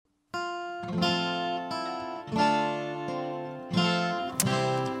Good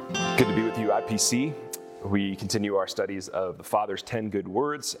to be with you, IPC. We continue our studies of the Father's 10 good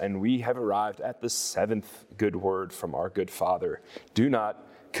words, and we have arrived at the 7th good word from our good Father. Do not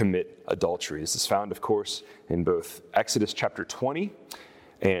commit adultery. This is found, of course, in both Exodus chapter 20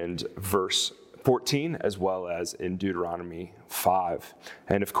 and verse 14, as well as in Deuteronomy 5.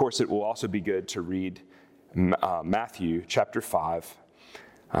 And of course, it will also be good to read Matthew chapter 5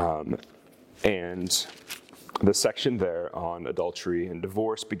 and the section there on adultery and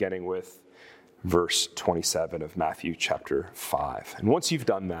divorce, beginning with verse 27 of Matthew chapter 5. And once you've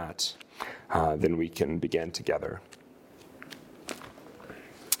done that, then we can begin together.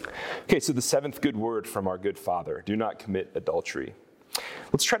 Okay, so the 7th good word from our good Father: do not commit adultery.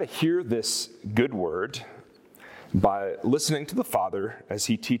 Let's try to hear this good word by listening to the Father as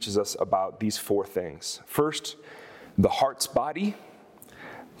he teaches us about these 4 things. First, the heart's body,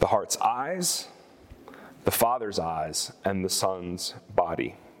 the heart's eyes, the Father's eyes, and the Son's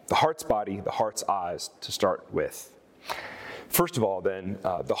body. The heart's body, the heart's eyes, to start with. First of all, then,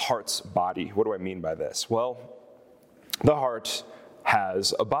 the heart's body. What do I mean by this? Well, the heart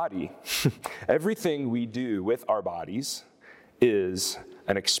has a body. Everything we do with our bodies is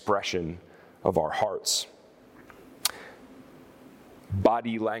an expression of our hearts.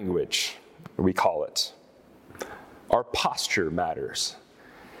 Body language, we call it. Our posture matters.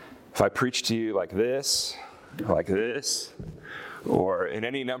 If I preach to you like this, or in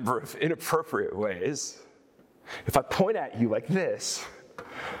any number of inappropriate ways, if I point at you like this,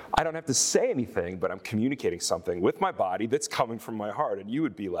 I don't have to say anything, but I'm communicating something with my body that's coming from my heart. And you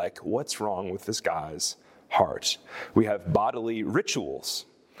would be like, what's wrong with this guy's heart? We have bodily rituals.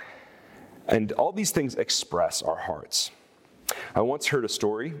 And all these things express our hearts. I once heard a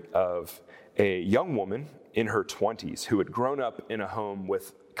story of a young woman in her 20s who had grown up in a home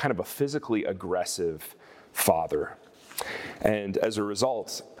with kind of a physically aggressive father. And as a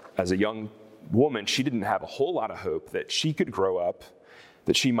result, as a young woman, she didn't have a whole lot of hope that she could grow up,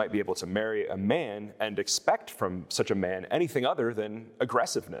 that she might be able to marry a man and expect from such a man anything other than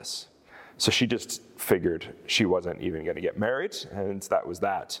aggressiveness. So she just figured she wasn't even going to get married, and that was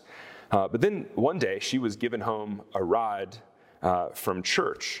that. But then one day she was given home a ride from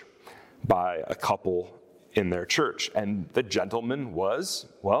church by a couple in their church. And the gentleman was,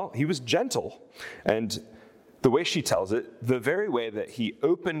 well, he was gentle. And the way she tells it, the very way that he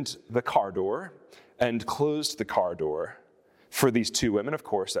opened the car door and closed the car door for these 2 women, of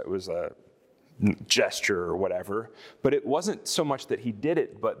course, that was a gesture or whatever, but it wasn't so much that he did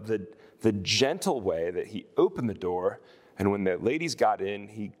it, but the gentle way that he opened the door, and when the ladies got in,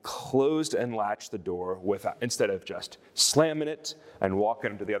 he closed and latched the door instead of just slamming it and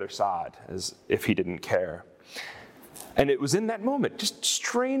walking to the other side as if he didn't care. And it was in that moment, just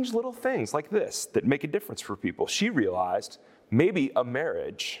strange little things like this that make a difference for people. She realized maybe a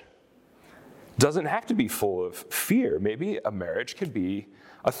marriage doesn't have to be full of fear. Maybe a marriage can be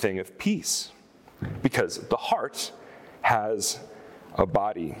a thing of peace, because the heart has a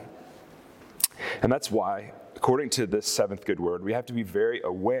body. And that's why, according to this 7th good word, we have to be very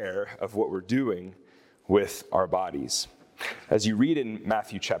aware of what we're doing with our bodies. As you read in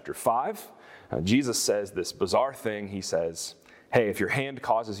Matthew chapter 5, Jesus says this bizarre thing. He says, hey, if your hand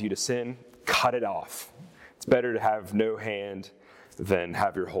causes you to sin, cut it off. It's better to have no hand than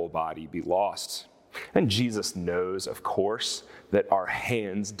have your whole body be lost. And Jesus knows, of course, that our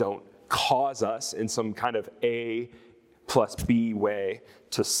hands don't cause us in some kind of A plus B way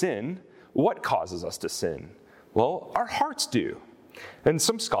to sin. What causes us to sin? Well, our hearts do. And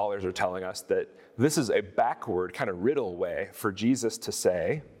some scholars are telling us that this is a backward kind of riddle way for Jesus to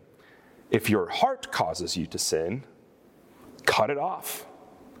say, if your heart causes you to sin, cut it off,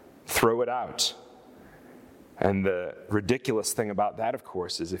 throw it out. And the ridiculous thing about that, of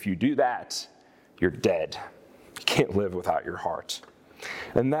course, is if you do that, you're dead. You can't live without your heart.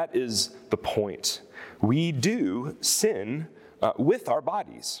 And that is the point. We do sin with our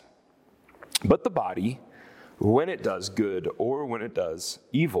bodies. But the body, when it does good or when it does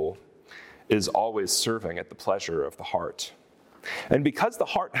evil, is always serving at the pleasure of the heart. And because the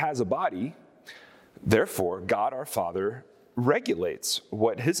heart has a body, therefore, God our Father regulates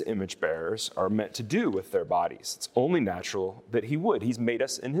what his image bearers are meant to do with their bodies. It's only natural that he would. He's made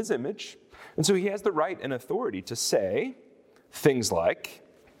us in his image, and so he has the right and authority to say things like,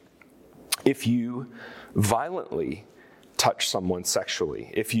 if you violently touch someone sexually,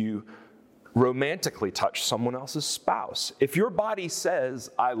 if you romantically touch someone else's spouse, if your body says,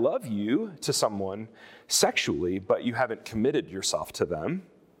 I love you to someone sexually, but you haven't committed yourself to them,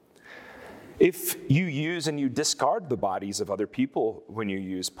 If you use and you discard the bodies of other people when you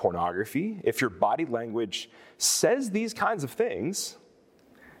use pornography, if your body language says these kinds of things,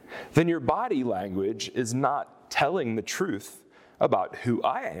 then your body language is not telling the truth about who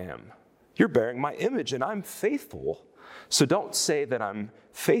I am. You're bearing my image and I'm faithful. So don't say that I'm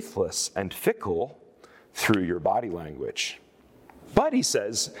faithless and fickle through your body language. But he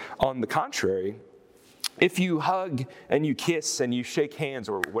says, on the contrary, if you hug and you kiss and you shake hands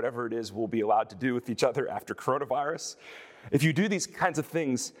or whatever it is we'll be allowed to do with each other after coronavirus, if you do these kinds of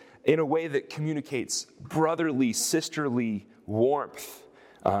things in a way that communicates brotherly, sisterly warmth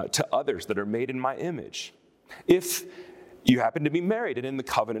to others that are made in my image, if you happen to be married and in the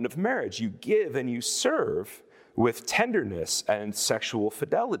covenant of marriage, you give and you serve with tenderness and sexual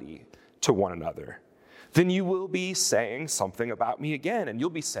fidelity to one another, then you will be saying something about me again, and you'll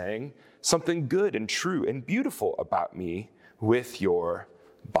be saying something good and true and beautiful about me with your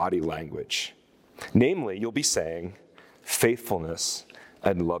body language. Namely, you'll be saying faithfulness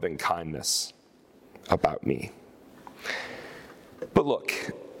and loving kindness about me. But look,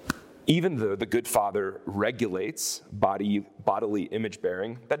 even though the good father regulates bodily image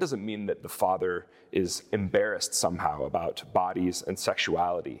bearing, that doesn't mean that the father is embarrassed somehow about bodies and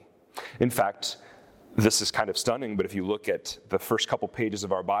sexuality. In fact, this is kind of stunning, but if you look at the first couple pages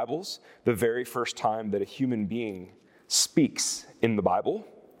of our Bibles, the very first time that a human being speaks in the Bible,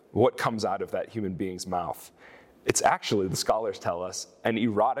 what comes out of that human being's mouth? It's actually, the scholars tell us, an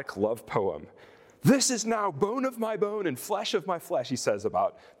erotic love poem. This is now bone of my bone and flesh of my flesh, he says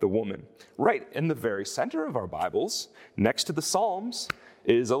about the woman. Right in the very center of our Bibles, next to the Psalms,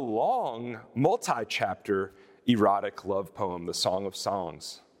 is a long, multi-chapter erotic love poem, the Song of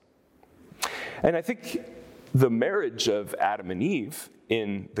Songs. And I think the marriage of Adam and Eve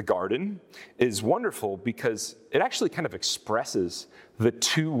in the garden is wonderful because it actually kind of expresses the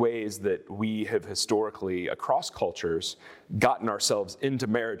two ways that we have historically, across cultures, gotten ourselves into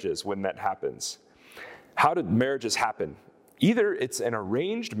marriages when that happens. How did marriages happen? Either it's an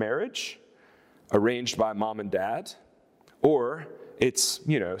arranged marriage, arranged by mom and dad, or it's,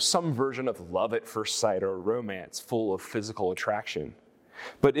 some version of love at first sight or romance full of physical attraction.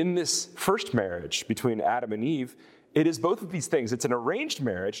 But in this first marriage between Adam and Eve, it is both of these things. It's an arranged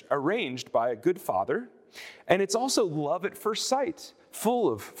marriage, arranged by a good father, and it's also love at first sight,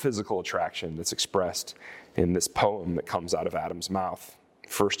 full of physical attraction that's expressed in this poem that comes out of Adam's mouth,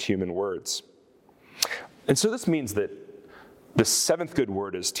 first human words. And so this means that the seventh good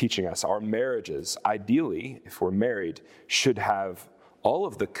word is teaching us our marriages, ideally, if we're married, should have all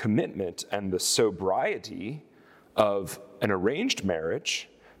of the commitment and the sobriety of an arranged marriage,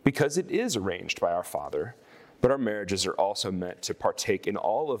 because it is arranged by our Father, but our marriages are also meant to partake in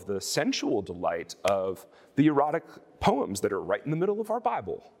all of the sensual delight of the erotic poems that are right in the middle of our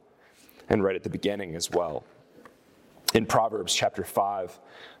Bible, and right at the beginning as well. In Proverbs chapter 5,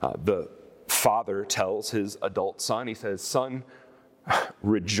 the father tells his adult son, he says, "Son,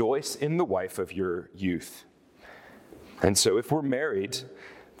 rejoice in the wife of your youth." And so if we're married,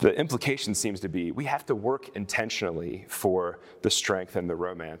 the implication seems to be we have to work intentionally for the strength and the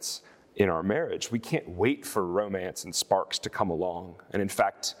romance in our marriage. We can't wait for romance and sparks to come along. And in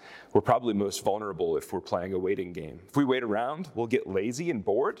fact, we're probably most vulnerable if we're playing a waiting game. If we wait around, we'll get lazy and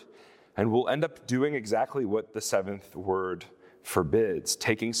bored, and we'll end up doing exactly what the seventh word forbids,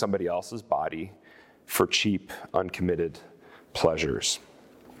 taking somebody else's body for cheap, uncommitted pleasures.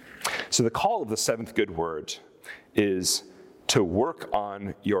 So the call of the seventh good word is to work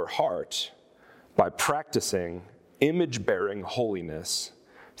on your heart by practicing image-bearing holiness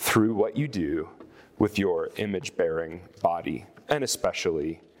through what you do with your image-bearing body, and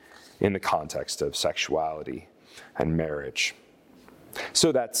especially in the context of sexuality and marriage.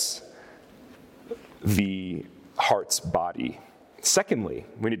 So that's the heart's body. Secondly,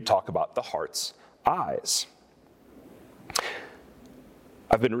 we need to talk about the heart's eyes.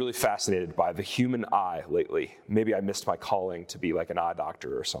 I've been really fascinated by the human eye lately. Maybe I missed my calling to be like an eye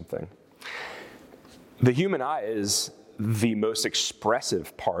doctor or something. The human eye is the most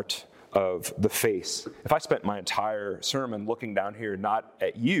expressive part of the face. If I spent my entire sermon looking down here not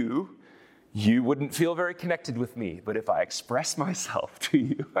at you, you wouldn't feel very connected with me. But if I express myself to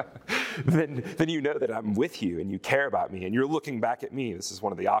you, then you know that I'm with you and you care about me and you're looking back at me. This is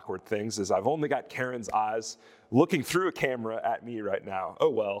one of the awkward things, is I've only got Karen's eyes looking through a camera at me right now. Oh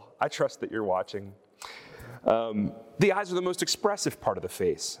well, I trust that you're watching. The eyes are the most expressive part of the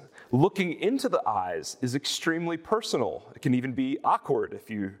face. Looking into the eyes is extremely personal. It can even be awkward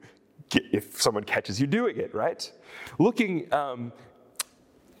if someone catches you doing it, right?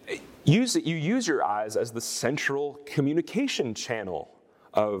 You use your eyes as the central communication channel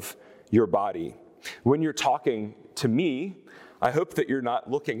of your body. When you're talking to me, I hope that you're not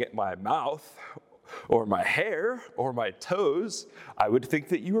looking at my mouth or my hair or my toes. I would think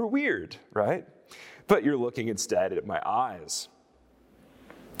that you were weird, right? But you're looking instead at my eyes.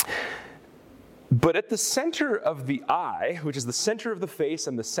 But at the center of the eye, which is the center of the face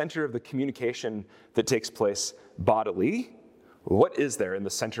and the center of the communication that takes place bodily, what is there in the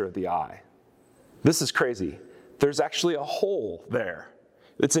center of the eye? This is crazy. There's actually a hole there.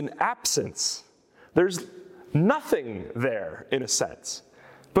 It's an absence. There's nothing there, in a sense,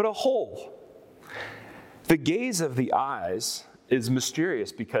 but a hole. The gaze of the eyes is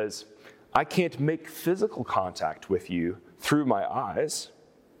mysterious because I can't make physical contact with you through my eyes.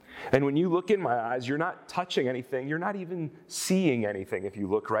 And when you look in my eyes, you're not touching anything. You're not even seeing anything if you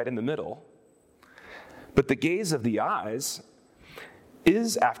look right in the middle. But the gaze of the eyes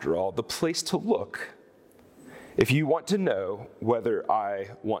is, after all, the place to look if you want to know whether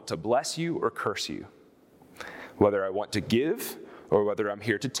I want to bless you or curse you, whether I want to give or whether I'm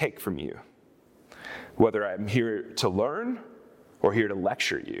here to take from you, whether I'm here to learn or here to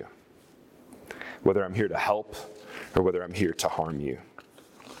lecture you, whether I'm here to help or whether I'm here to harm you.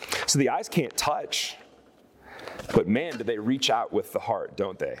 So the eyes can't touch, but man, do they reach out with the heart,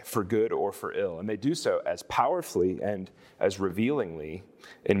 don't they? For good or for ill. And they do so as powerfully and as revealingly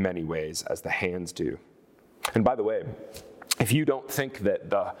in many ways as the hands do. And by the way, if you don't think that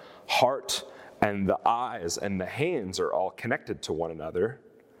the heart and the eyes and the hands are all connected to one another,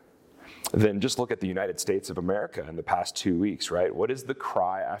 then just look at the United States of America in the past 2 weeks, right? What is the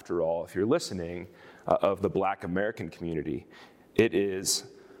cry, after all, if you're listening, of the Black American community? It is,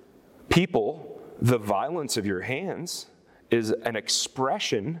 people, the violence of your hands is an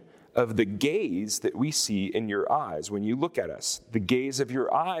expression of the gaze that we see in your eyes when you look at us. The gaze of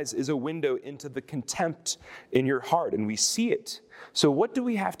your eyes is a window into the contempt in your heart, and we see it. So what do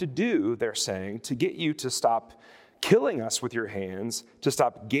we have to do, they're saying, to get you to stop killing us with your hands, to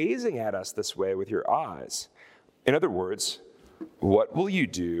stop gazing at us this way with your eyes? In other words, what will you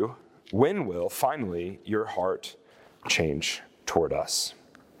do? When will, finally, your heart change toward us?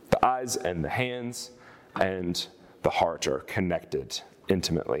 The eyes and the hands and the heart are connected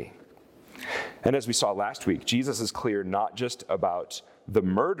intimately. And as we saw last week, Jesus is clear not just about the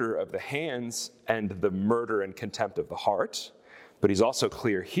murder of the hands and the murder and contempt of the heart, but he's also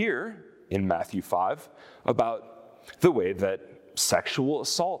clear here in Matthew 5 about the way that sexual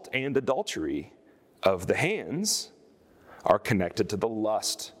assault and adultery of the hands are connected to the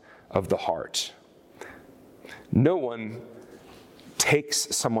lust of the heart. No one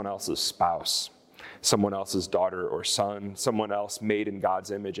takes someone else's spouse, someone else's daughter or son, someone else made in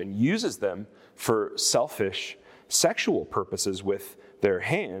God's image, and uses them for selfish sexual purposes with their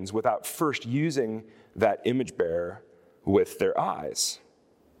hands without first using that image bearer with their eyes.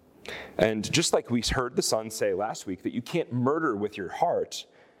 And just like we heard the son say last week that you can't murder with your heart,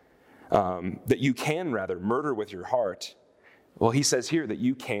 that you can rather murder with your heart, well, he says here that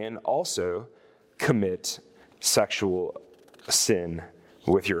you can also commit sexual sin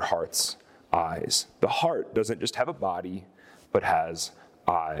with your heart's eyes. The heart doesn't just have a body, but has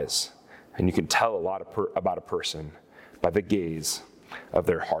eyes. And you can tell a lot about a person by the gaze of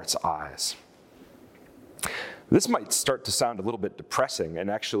their heart's eyes. This might start to sound a little bit depressing, and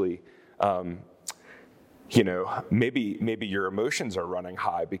actually, maybe your emotions are running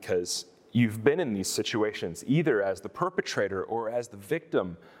high because you've been in these situations either as the perpetrator or as the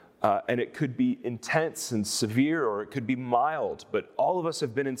victim. And it could be intense and severe, or it could be mild, but all of us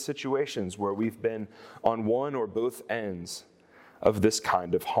have been in situations where we've been on one or both ends of this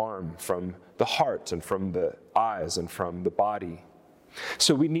kind of harm from the heart and from the eyes and from the body.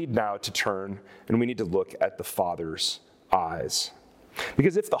 So we need now to turn and we need to look at the Father's eyes.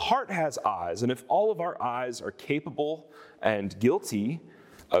 Because if the heart has eyes, and if all of our eyes are capable and guilty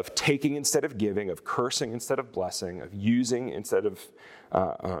of taking instead of giving, of cursing instead of blessing, of using instead of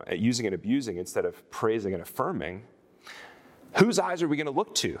using and abusing instead of praising and affirming, whose eyes are we going to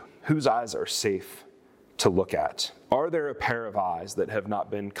look to? Whose eyes are safe to look at? Are there a pair of eyes that have not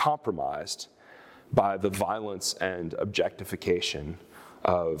been compromised by the violence and objectification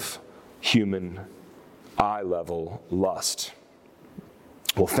of human eye-level lust?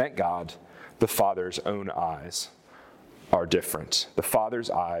 Well, thank God the Father's own eyes are different. The Father's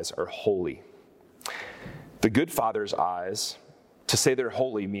eyes are holy. The good Father's eyes, to say they're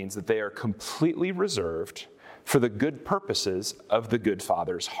holy means that they are completely reserved for the good purposes of the good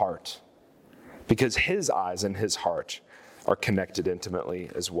Father's heart, because his eyes and his heart are connected intimately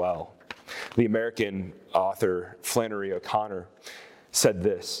as well. The American author Flannery O'Connor said,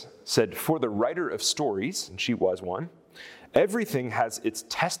 "For the writer of stories," and she was one, Everything has its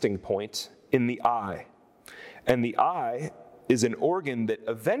testing point in the eye. And the eye is an organ that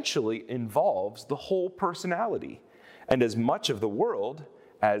eventually involves the whole personality and as much of the world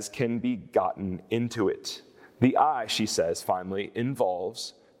as can be gotten into it. The eye, she says finally,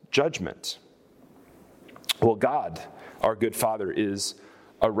 involves judgment. Well, God, our good Father, is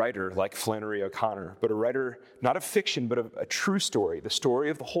a writer like Flannery O'Connor, but a writer not of fiction, but of a true story, the story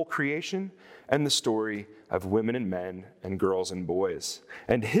of the whole creation and the story of women and men and girls and boys.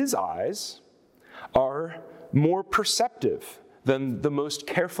 And his eyes are more perceptive than the most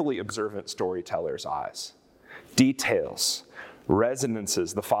carefully observant storyteller's eyes. Details,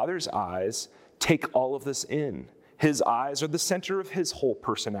 resonances, the Father's eyes take all of this in. His eyes are the center of his whole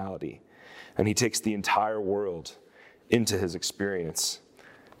personality, and he takes the entire world into his experience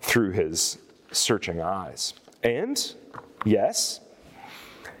through his searching eyes. And, yes,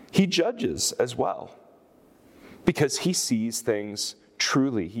 he judges as well, because he sees things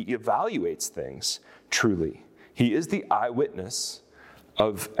truly. He evaluates things truly. He is the eyewitness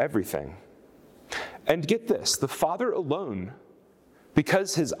of everything. And get this, the Father alone,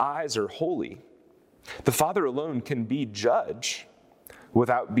 because his eyes are holy, the Father alone can be judge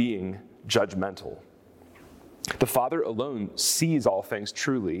without being judgmental. The Father alone sees all things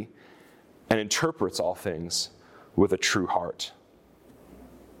truly and interprets all things with a true heart.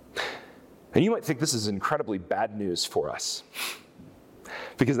 And you might think this is incredibly bad news for us,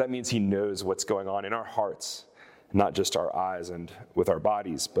 because that means he knows what's going on in our hearts, not just our eyes and with our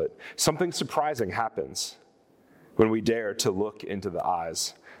bodies. But something surprising happens when we dare to look into the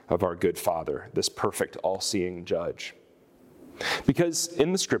eyes of our good Father, this perfect, all-seeing judge. Because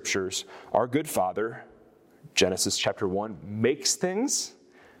in the scriptures, our good Father, Genesis chapter 1, makes things,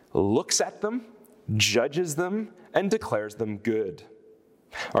 looks at them, judges them, and declares them good.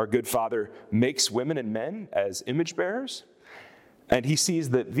 Our good Father makes women and men as image bearers, and he sees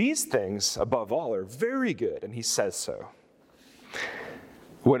that these things, above all, are very good, and he says so.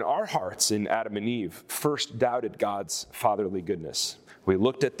 When our hearts in Adam and Eve first doubted God's fatherly goodness, we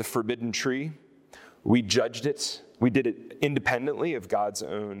looked at the forbidden tree, we judged it, we did it independently of God's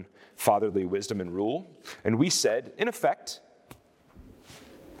own fatherly wisdom and rule, and we said, in effect,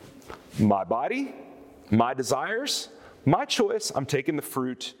 my body, my desires, my choice, I'm taking the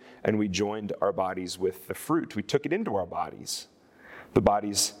fruit, and we joined our bodies with the fruit. We took it into our bodies.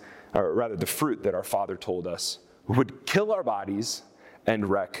 The fruit that our Father told us would kill our bodies and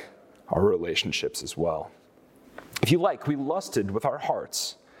wreck our relationships as well. If you like, we lusted with our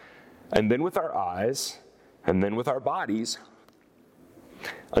hearts, and then with our eyes, and then with our bodies,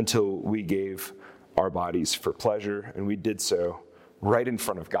 until we gave our bodies for pleasure, and we did so right in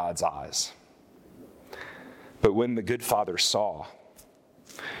front of God's eyes. But when the good Father saw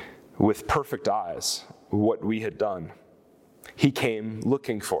with perfect eyes what we had done, he came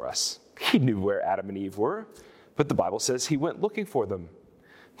looking for us. He knew where Adam and Eve were, but the Bible says he went looking for them.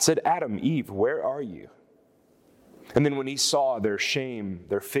 It said, Adam, Eve, where are you? And then when he saw their shame,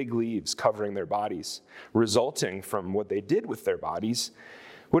 their fig leaves covering their bodies, resulting from what they did with their bodies,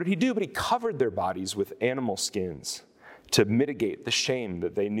 what did he do? But he covered their bodies with animal skins to mitigate the shame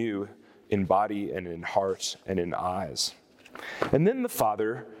that they knew in body and in heart and in eyes. And then the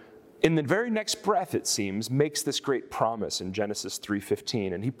Father, in the very next breath, it seems, makes this great promise in Genesis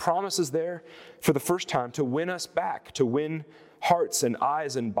 3:15. And he promises there for the first time to win us back, to win hearts and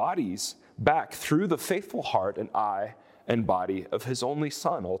eyes and bodies back through the faithful heart and eye and body of his only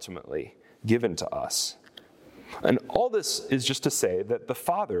Son, ultimately given to us. And all this is just to say that the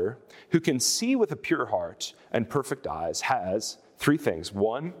Father, who can see with a pure heart and perfect eyes, has three things.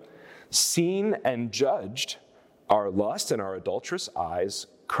 One, seen and judged our lust and our adulterous eyes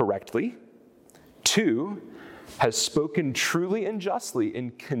correctly. Two, has spoken truly and justly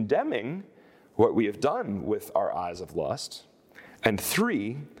in condemning what we have done with our eyes of lust. And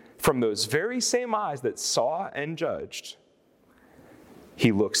three, from those very same eyes that saw and judged,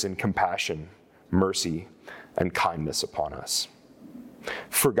 he looks in compassion, mercy, and kindness upon us.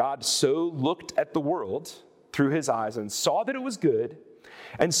 For God so looked at the world through his eyes and saw that it was good,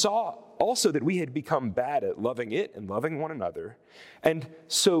 and saw also that we had become bad at loving it and loving one another, and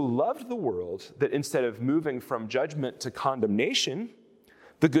so loved the world that instead of moving from judgment to condemnation,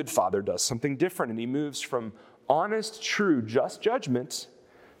 the good Father does something different, and he moves from honest, true, just judgment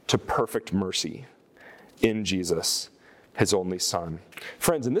to perfect mercy in Jesus, his only Son.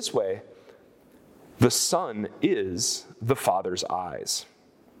 Friends, in this way, the Son is the Father's eyes.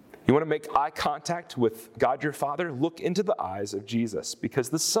 You want to make eye contact with God your Father? Look into the eyes of Jesus, because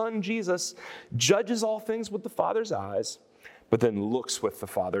the Son, Jesus, judges all things with the Father's eyes, but then looks with the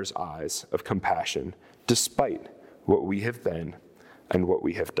Father's eyes of compassion, despite what we have been and what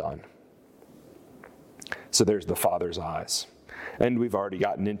we have done. So there's the Father's eyes. And we've already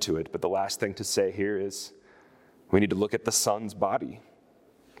gotten into it, but the last thing to say here is we need to look at the Son's body.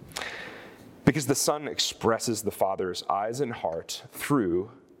 Because the Son expresses the Father's eyes and heart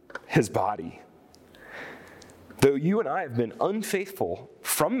through his body. Though you and I have been unfaithful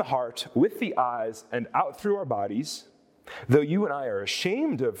from the heart with the eyes and out through our bodies, though you and I are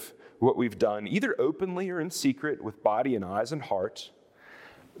ashamed of what we've done, either openly or in secret with body and eyes and heart,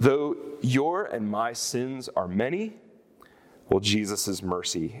 though your and my sins are many, well, Jesus'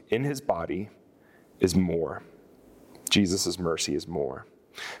 mercy in his body is more. Jesus' mercy is more.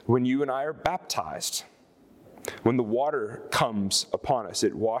 When you and I are baptized, when the water comes upon us,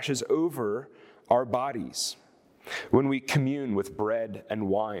 it washes over our bodies. When we commune with bread and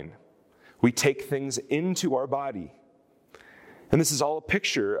wine, we take things into our body. And this is all a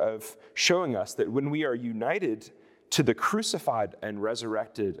picture of showing us that when we are united to the crucified and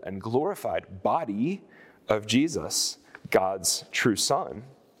resurrected and glorified body of Jesus, God's true Son,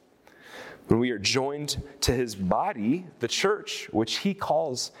 when we are joined to his body, the church, which he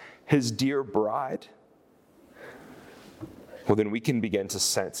calls his dear bride, well, then we can begin to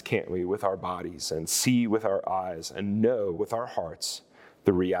sense, can't we, with our bodies and see with our eyes and know with our hearts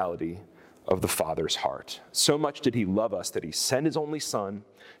the reality of the Father's heart. So much did he love us that he sent his only Son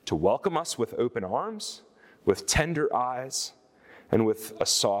to welcome us with open arms, with tender eyes, and with a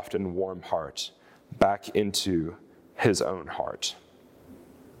soft and warm heart back into his own heart.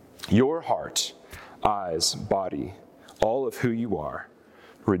 Your heart, eyes, body, all of who you are,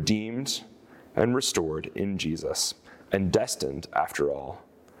 redeemed and restored in Jesus, and destined, after all,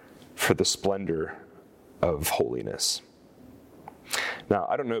 for the splendor of holiness. Now,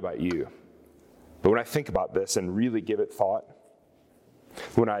 I don't know about you, but when I think about this and really give it thought,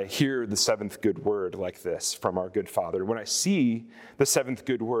 when I hear the seventh good word like this from our good Father, when I see the seventh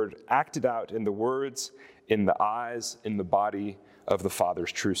good word acted out in the words, in the eyes, in the body of the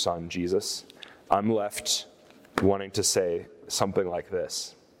Father's true Son, Jesus, I'm left wanting to say something like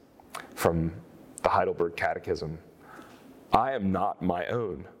this from the Heidelberg Catechism. I am not my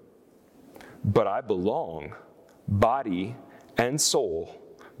own, but I belong, body and soul,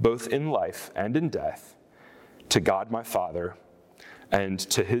 both in life and in death, to God my Father and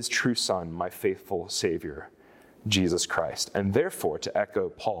to his true Son, my faithful Savior, Jesus Christ. And therefore, to echo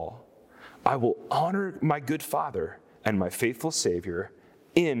Paul, I will honor my good Father and my faithful Savior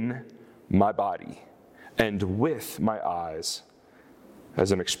in my body and with my eyes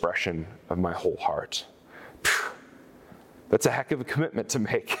as an expression of my whole heart. That's a heck of a commitment to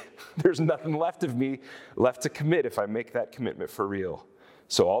make. There's nothing left of me left to commit if I make that commitment for real.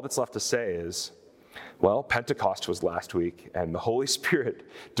 So all that's left to say is, well, Pentecost was last week, and the Holy Spirit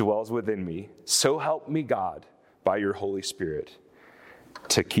dwells within me. So help me, God, by your Holy Spirit,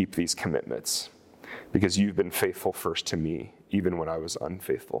 to keep these commitments, because you've been faithful first to me, even when I was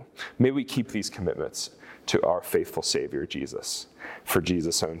unfaithful. May we keep these commitments to our faithful Savior, Jesus, for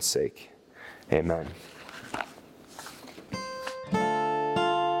Jesus' own sake. Amen.